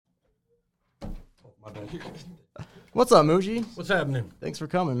My bad. What's up, Muji? What's happening? Thanks for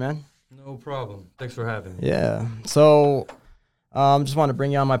coming, man. No problem. Thanks for having me. Yeah. So, just wanted to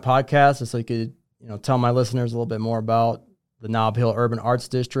bring you on my podcast just so you could, tell my listeners a little bit more about the Nob Hill Urban Arts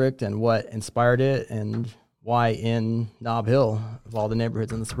District and what inspired it and why in Nob Hill of all the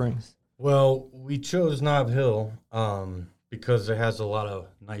neighborhoods in the Springs. Well, we chose Nob Hill because it has a lot of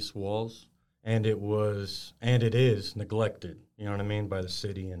nice walls, and it is neglected. You know what I mean, by the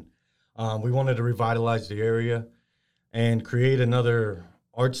city, and we wanted to revitalize the area and create another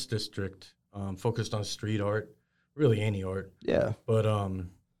arts district focused on street art, really any art. Yeah. But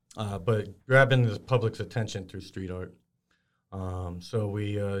grabbing the public's attention through street art. So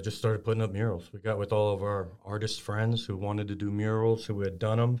we just started putting up murals. We got with all of our artist friends who wanted to do murals, who had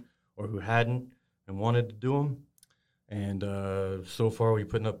done them or who hadn't and wanted to do them. And so far we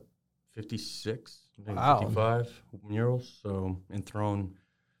putting up 56, maybe 55 murals. So and thrown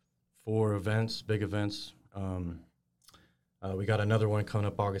 4 events, big events. We got another one coming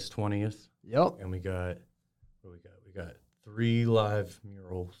up August 20th. Yep. And we got 3 live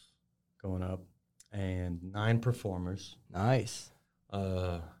murals going up and 9 performers. Nice.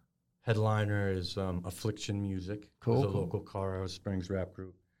 Headliner is Affliction Music. Cool. It's a local Colorado Springs rap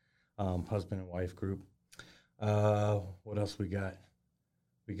group, husband and wife group. What else we got?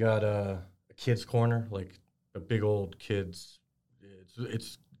 We got a kids corner, like a big old kids.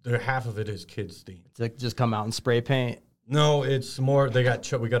 It's half of it is kids themed. It's like just come out and spray paint. No, it's more. We got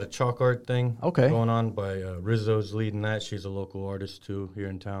a chalk art thing going on by Rizzo's leading that. She's a local artist too here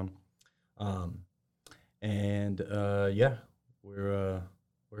in town. We're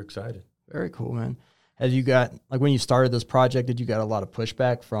excited. Very cool, man. Have you got, like, when you started this project, did you get a lot of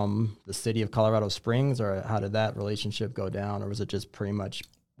pushback from the city of Colorado Springs, or how did that relationship go down, or was it just pretty much?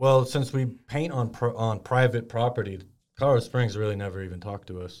 Well, since we paint on private property, Colorado Springs really never even talked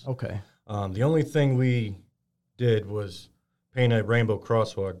to us. Okay. The only thing we did was paint a rainbow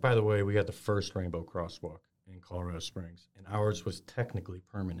crosswalk. By the way, we had the first rainbow crosswalk in Colorado Springs, and ours was technically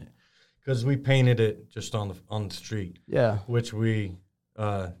permanent because we painted it just on the street. Yeah. Which we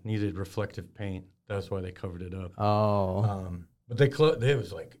needed reflective paint. That's why they covered it up. Oh. But it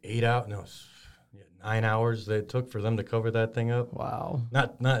was like 9 hours that it took for them to cover that thing up. Wow.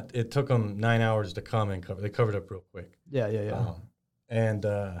 It took them 9 hours to come and cover. They covered it up real quick. Yeah.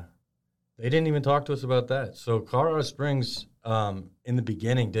 They didn't even talk to us about that. So Colorado Springs, in the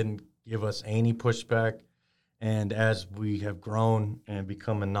beginning, didn't give us any pushback. And as we have grown and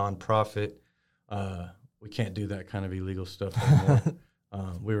become a nonprofit, we can't do that kind of illegal stuff anymore.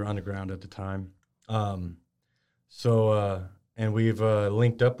 We were underground at the time. And we've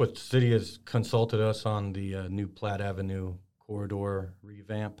linked up with the city has consulted us on the new Platte Avenue corridor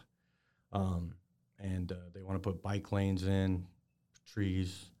revamp. They want to put bike lanes in,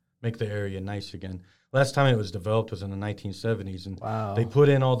 trees, make the area nice again. Last time it was developed was in the 1970s, and they put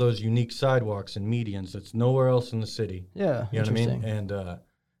in all those unique sidewalks and medians that's nowhere else in the city. Yeah, you know what I mean?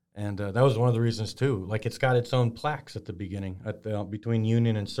 And that was one of the reasons too. Like, it's got its own plaques at the beginning, between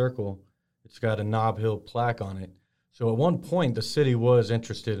Union and Circle. It's got a Nob Hill plaque on it. So at one point, the city was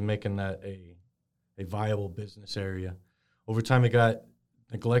interested in making that a viable business area. Over time, it got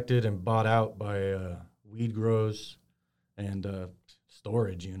neglected and bought out by weed grows and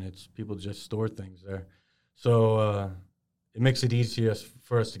storage units. People just store things there. So it makes it easier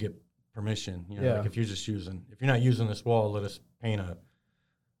for us to get permission. Like if you're not using this wall, let us paint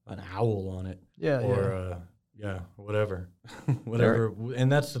an owl on it. Whatever.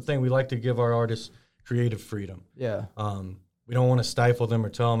 And that's the thing. We like to give our artists creative freedom. Yeah. We don't want to stifle them or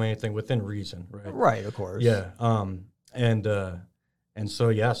tell them anything within reason, right? Right, of course. Yeah.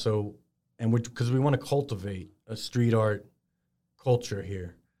 Because we want to cultivate a street art culture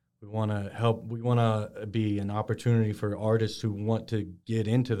here. We want to help. We want to be an opportunity for artists who want to get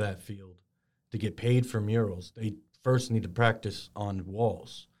into that field to get paid for murals. They first need to practice on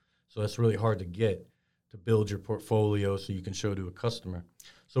walls. So that's really hard to build your portfolio so you can show to a customer.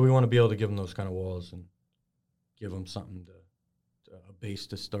 So we want to be able to give them those kind of walls and give them something a base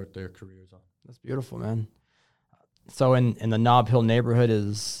to start their careers on. That's beautiful, man. So in the Nob Hill neighborhood,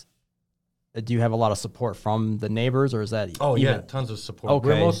 do you have a lot of support from the neighbors, or is that? Oh, yeah, tons of support. Okay.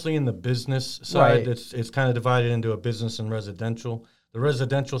 We're mostly in the business side. Right. It's kind of divided into a business and residential. The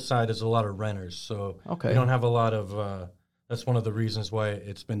residential side is a lot of renters, so we don't have a lot of that's one of the reasons why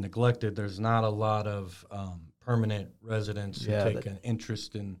it's been neglected. There's not a lot of permanent residents who take an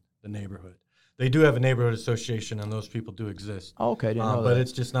interest in the neighborhood. They do have a neighborhood association, and those people do exist. Oh, okay, didn't know but that.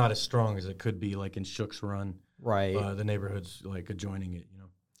 it's just not as strong as it could be, like in Shook's Run. Right. The neighborhood's like adjoining it,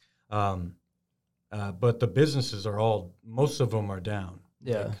 But the businesses most of them are down.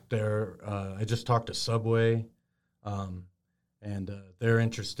 Yeah. Like I just talked to Subway, and they're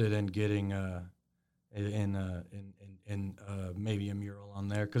interested in getting maybe a mural on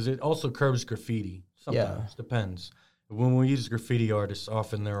there because it also curbs graffiti. Sometimes depends. When we use graffiti artists,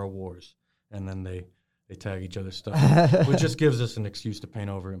 often there are wars, and then they tag each other's stuff, which just gives us an excuse to paint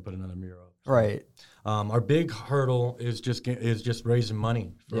over and put another mural up. So, Right. Our big hurdle is just raising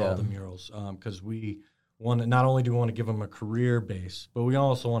money for all the murals because we want to, not only do we want to give them a career base, but we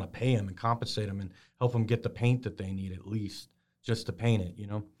also want to pay them and compensate them and help them get the paint that they need at least just to paint it,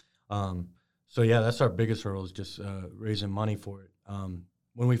 So yeah, that's our biggest hurdle is just raising money for it.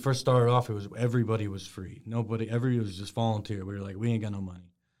 When we first started off, everybody was free. Everybody was just volunteer. We were like, we ain't got no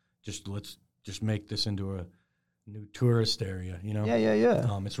money. Let's make this into a new tourist area,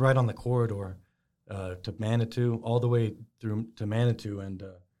 Yeah. It's right on the corridor to Manitou, all the way through to Manitou, and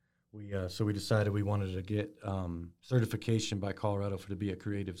we decided we wanted to get certification by Colorado to be a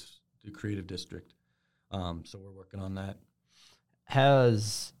creative district. So we're working on that.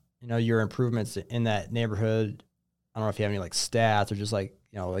 Has your improvements in that neighborhood? I don't know if you have any like stats or just like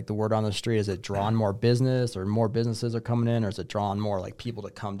like the word on the street. Is it drawing more business, or more businesses are coming in, or is it drawing more like people to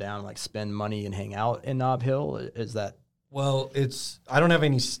come down and like spend money and hang out in Nob Hill? Is that? Well, I don't have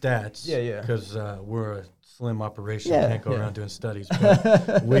any stats. Yeah. Because we're a slim operation. Yeah, Can't go around doing studies.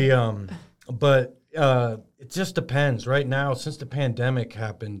 But it just depends. Right now, since the pandemic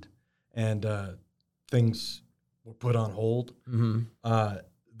happened and things were put on hold,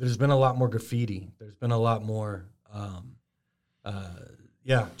 there's been a lot more graffiti. There's been a lot more,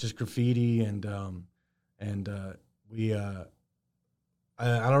 just graffiti and I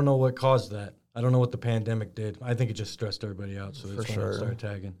don't know what caused that. I don't know what the pandemic did. I think it just stressed everybody out, so they started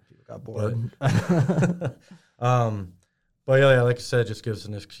tagging. People got bored. But yeah, like I said, just gives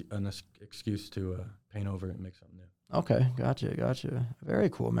an excuse to paint over it and make something new. Okay, gotcha. Very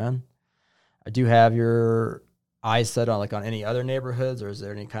cool, man. I do have your eyes set on like on any other neighborhoods, or is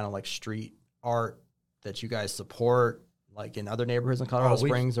there any kind of like street art that you guys support, like in other neighborhoods in Colorado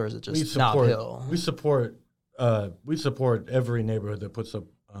Springs, or is it just Nob Hill? We support every neighborhood that puts up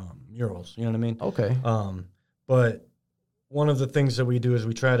murals. You know what I mean? Okay. But one of the things that we do is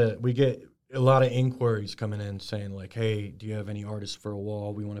we get a lot of inquiries coming in saying like, hey, do you have any artists for a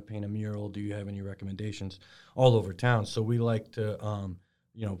wall? We want to paint a mural. Do you have any recommendations? All over town. So we like to,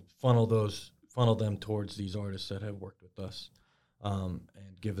 funnel them towards these artists that have worked with us, and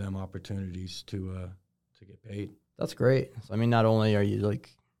give them opportunities to get paid. That's great. So, I mean, not only are you like,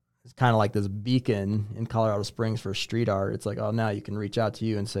 it's kind of like this beacon in Colorado Springs for street art. It's like, oh, now you can reach out to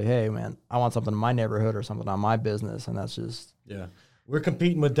you and say, hey, man, I want something in my neighborhood or something on my business. And that's just. Yeah. We're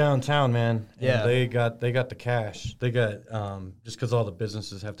competing with downtown, man. And yeah. They got the cash. They got, just because all the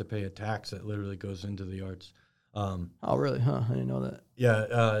businesses have to pay a tax that literally goes into the arts. Oh, really? Huh? I didn't know that.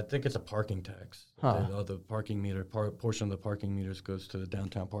 Yeah. I think it's a parking tax. Huh. The parking meter, portion of the parking meters goes to the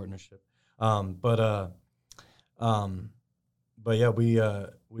downtown partnership. But yeah, we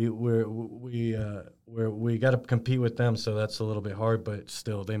got to compete with them, so that's a little bit hard. But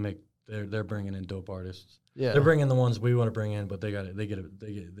still, they're bringing in dope artists. Yeah, they're bringing the ones we want to bring in, but they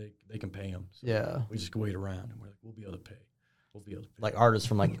can pay them. So yeah, we just wait around, and we're like, we'll be able to pay. Like artists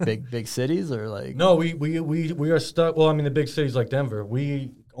from like big cities, or like no, we are stuck. Well, I mean, the big cities like Denver,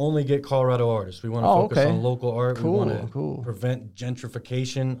 we only get Colorado artists. We want to focus on local art. Cool, we want to prevent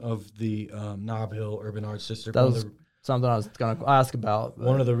gentrification of the Nob Hill Urban Arts District. That was something I was going to ask about.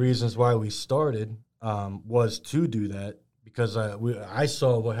 One of the reasons why we started was to do that, because I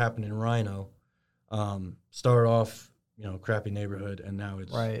saw what happened in Rhino. Started off, crappy neighborhood, and now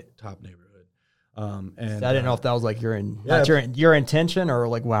it's top neighborhood. And so I didn't know if that was like your intention, or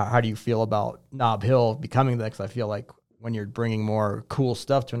like, wow, how do you feel about Nob Hill becoming that? Because I feel like when you're bringing more cool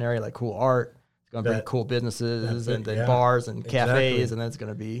stuff to an area, like cool art, it's going to bring cool businesses and bars and cafes, and then it's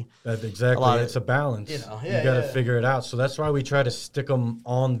going to be it's a balance. You got to figure it out. So that's why we try to stick them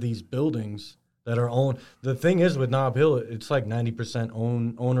on these buildings that are owned. The thing is with Nob Hill, it's like 90%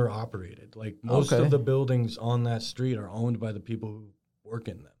 owner operated. Like most of the buildings on that street are owned by the people who work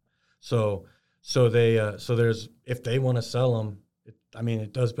in them. So there's, if they want to sell them,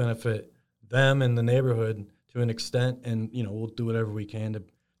 it does benefit them and the neighborhood to an extent, and we'll do whatever we can to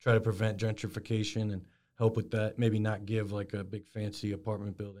try to prevent gentrification and help with that. Maybe not give like a big fancy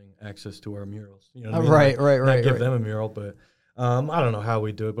apartment building access to our murals. You know what I mean? Right. Not give them a mural, but I don't know how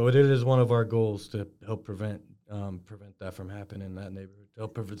we do it, but it is one of our goals to help prevent that from happening in that neighborhood, to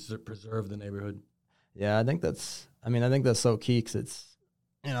help preserve the neighborhood. Yeah, I think that's so key, because it's,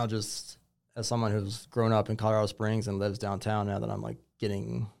 just as someone who's grown up in Colorado Springs and lives downtown, now that I'm like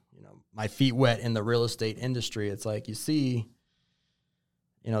getting, my feet wet in the real estate industry, it's like you see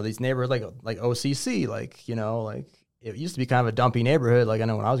you know, these neighborhoods like OCC, like, you know, like it used to be kind of a dumpy neighborhood. Like I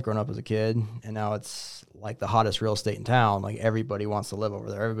know when I was growing up as a kid, and now it's like the hottest real estate in town. Like everybody wants to live over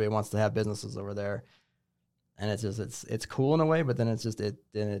there. Everybody wants to have businesses over there. And it's just, it's cool in a way, but then it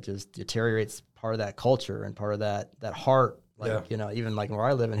just deteriorates part of that culture and part of that heart. Like, you know, even like where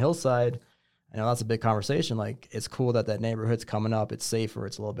I live in Hillside, I know that's a big conversation. Like it's cool that neighborhood's coming up. It's safer.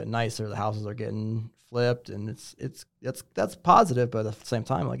 It's a little bit nicer. The houses are getting flipped, and that's positive. But at the same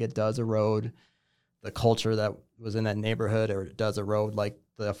time, like it does erode the culture that was in that neighborhood, or it does erode like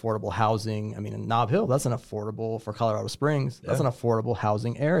the affordable housing. I mean, in Nob Hill, that's an affordable for Colorado Springs. That's an affordable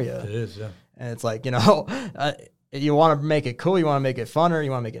housing area. It is, yeah. And it's like, you know, you want to make it cool, you want to make it funner, you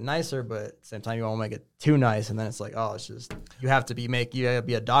want to make it nicer, but at the same time, you won't make it too nice. And then it's like, oh, it's just, you have to be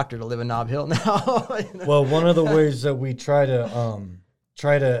a doctor to live in Nob Hill now. You know? Well, one of the ways that we try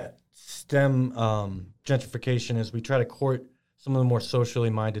to stem gentrification is we try to court some of the more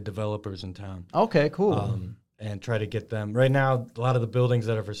socially minded developers in town. Okay, cool. And try to get them. Right now, a lot of the buildings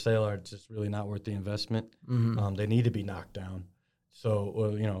that are for sale are just really not worth the investment. Mm-hmm. They need to be knocked down.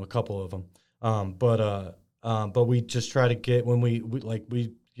 So, you know, a couple of them. But we just try to get, when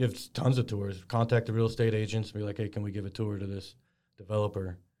we give tons of tours, contact the real estate agents, and be like, hey, can we give a tour to this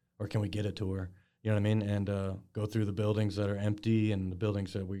developer, or can we get a tour? You know what I mean? And go through the buildings that are empty and the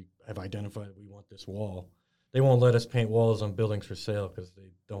buildings that we have identified we want this wall. They won't let us paint walls on buildings for sale because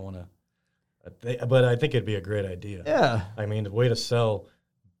they don't want to. But I think it'd be a great idea. Yeah. I mean, the way to sell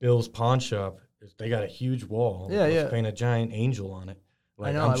Bill's Pawn Shop is they got a huge wall. Let's paint a giant angel on it.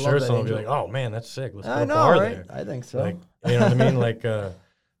 Like, I'm sure someone will be like, "Oh man, that's sick. Let's put a bar there." I think so. Like, you know what I mean? Like,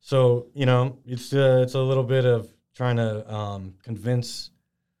 so you know, it's a little bit of trying to convince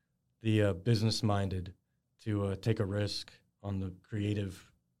the business-minded to take a risk on the creative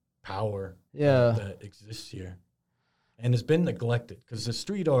power that exists here, and it's been neglected because the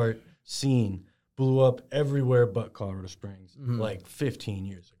street art scene blew up everywhere but Colorado Springs like 15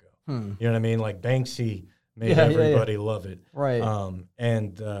 years ago. You know what I mean? Like Banksy made everybody love it. Right.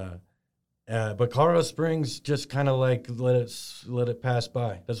 But Colorado Springs just kind of like let it pass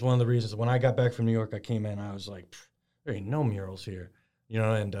by. That's one of the reasons. When I got back from New York, I came in, I was like, there ain't no murals here. You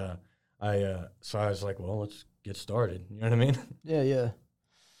know, and so I was like, well, let's get started. You know what I mean? Yeah.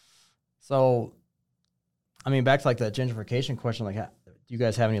 So, I mean, back to like that gentrification question, like, do you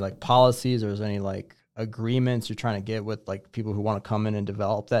guys have any like policies, or is there any like agreements you're trying to get with like people who want to come in and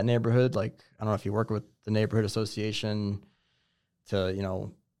develop that neighborhood? Like, I don't know if you work with the neighborhood association to, you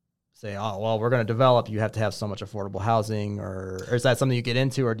know, say, oh, well, we're going to develop, you have to have so much affordable housing, or is that something you get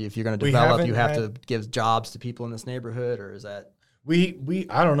into, or if you're going to develop, you have to give jobs to people in this neighborhood, or is that?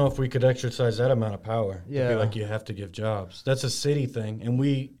 I don't know if we could exercise that amount of power. Yeah. To be like, you have to give jobs. That's a city thing. And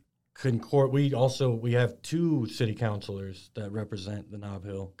we have 2 city councilors that represent the Nob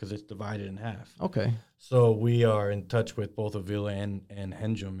Hill because it's divided in half. Okay. So we are in touch with both Avila and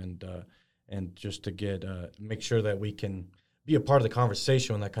Henjum, and just to get make sure that we can be a part of the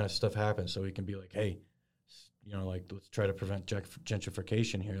conversation when that kind of stuff happens, so we can be like, hey, you know, like, let's try to prevent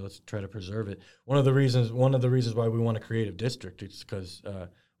gentrification here. Let's try to preserve it. One of the reasons why we want a creative district is because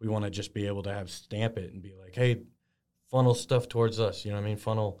we want to just be able to stamp it and be like, hey, funnel stuff towards us. You know what I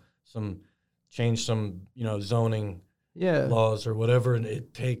mean? Change some, you know, zoning laws or whatever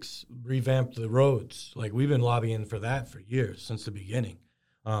it takes, revamp the roads. Like, we've been lobbying for that for years, since the beginning.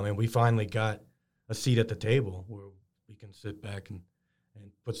 And we finally got a seat at the table where we can sit back and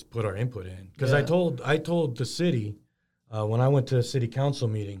put our input in. Because I told the city when I went to a city council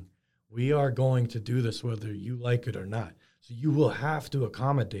meeting, we are going to do this whether you like it or not. So you will have to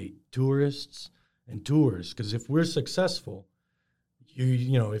accommodate tourists and tours, because if we're successful,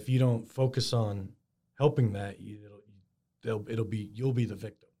 you know, if you don't focus on helping that, you'll be the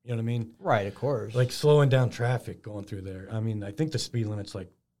victim. You know what I mean? Right, of course. Like slowing down traffic going through there. I mean, I think the speed limit's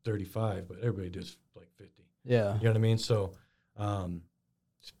like 35, but everybody does like 50. Yeah. You know what I mean? So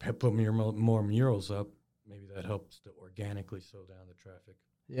put more murals up. Maybe that helps to organically slow down the traffic.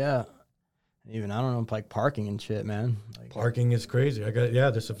 Yeah. Even, I don't know, like parking and shit, man. Like, parking is crazy.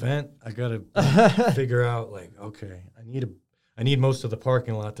 This event, I got to figure out, like, okay, I need most of the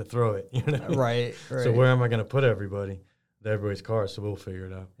parking lot to throw it. You know what I mean? Right. So where am I going to put everybody's cars? So we'll figure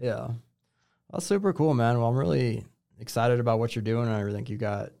it out. Yeah. That's super cool, man. Well, I'm really excited about what you're doing. I think you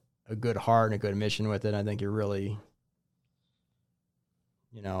got a good heart and a good mission with it. I think you're really,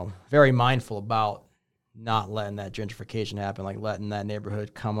 you know, very mindful about not letting that gentrification happen, like letting that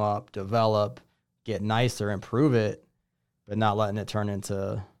neighborhood come up, develop, get nicer, improve it, but not letting it turn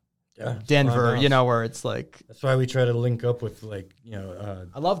into Denver, where it's like. That's why we try to link up with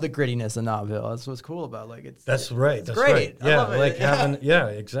I love the grittiness of Nob Hill. That's what's cool about That's right. That's great. Right. Yeah, like having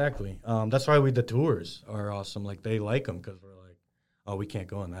exactly. That's why the tours are awesome. Like they like them because we're like, oh, we can't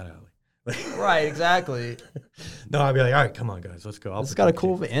go in that alley. Right, exactly. No, I'd be like, all right, come on, guys, let's go. It's got a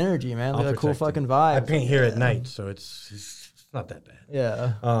cool energy, man. It's got a cool fucking vibe. I paint here at night, so it's not that bad.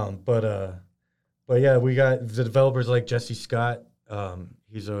 Yeah. But yeah, we got the developers like Jesse Scott.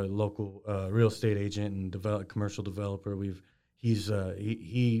 He's a local real estate agent and commercial developer.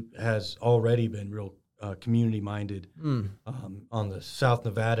 He has already been real community minded on the South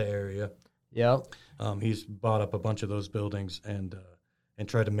Nevada area. Yep. He's bought up a bunch of those buildings and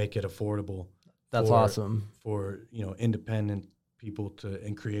tried to make it affordable. That's awesome for independent people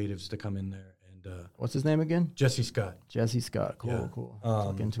and creatives to come in there. And what's his name again? Jesse Scott. Jesse Scott. Cool.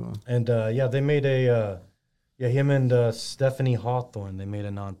 Look into him. And they made him and Stephanie Hawthorne. They made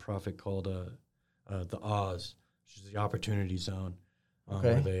a nonprofit called the Oz, which is the Opportunity Zone,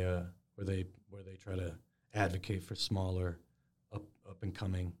 where they try to advocate for smaller up and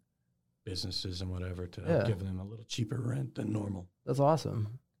coming businesses and whatever to help give them a little cheaper rent than normal. That's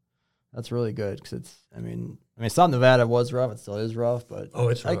awesome. That's really good because it's South Nevada was rough. It still is rough, but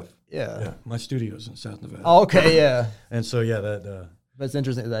it's rough. Yeah. My studio's in South Nevada. Oh, okay, yeah. And so that. But it's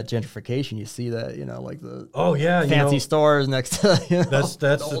interesting that gentrification. You see that like the fancy stores next to that's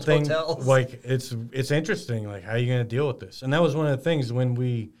the thing. Hotels. Like it's interesting. Like how are you going to deal with this? And that was one of the things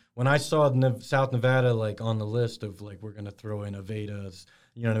when I saw South Nevada like on the list of like we're going to throw in Aveda's.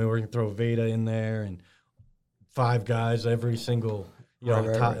 You know what I mean? We're going to throw Aveda in there and Five Guys, every single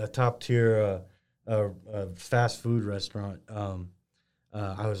a top tier fast food restaurant.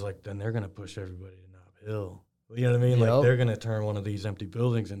 I was like, then they're going to push everybody to Nob Hill. You know what I mean? Yep. Like they're going to turn one of these empty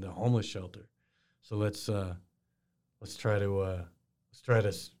buildings into a homeless shelter. So let's try to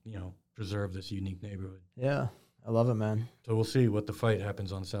preserve this unique neighborhood. Yeah, I love it, man. So we'll see what the fight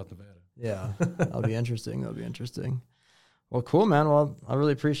happens on South Nevada. Yeah, that'll be interesting. Well, cool, man. Well, I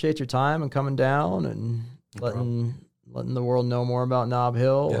really appreciate your time and coming down and letting the world know more about Nob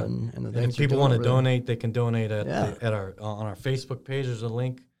Hill and the things. If people want to donate, they can donate on our Facebook page. There's a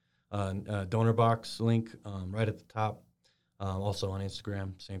link, donor box link right at the top. Also on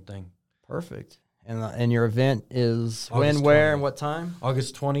Instagram, same thing. Perfect. And your event is August when, where, 20th. and what time?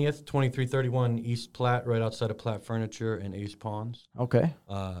 August 20th, 2331 East Platte, right outside of Platte Furniture and Ace Pawns. Okay.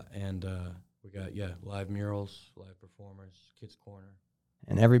 And we got live murals, live performers, kids corner.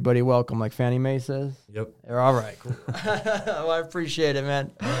 And everybody welcome, like Fannie Mae says? Yep. All right, cool. Well, I appreciate it,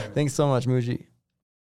 man. All right, man. Thanks so much, Muji.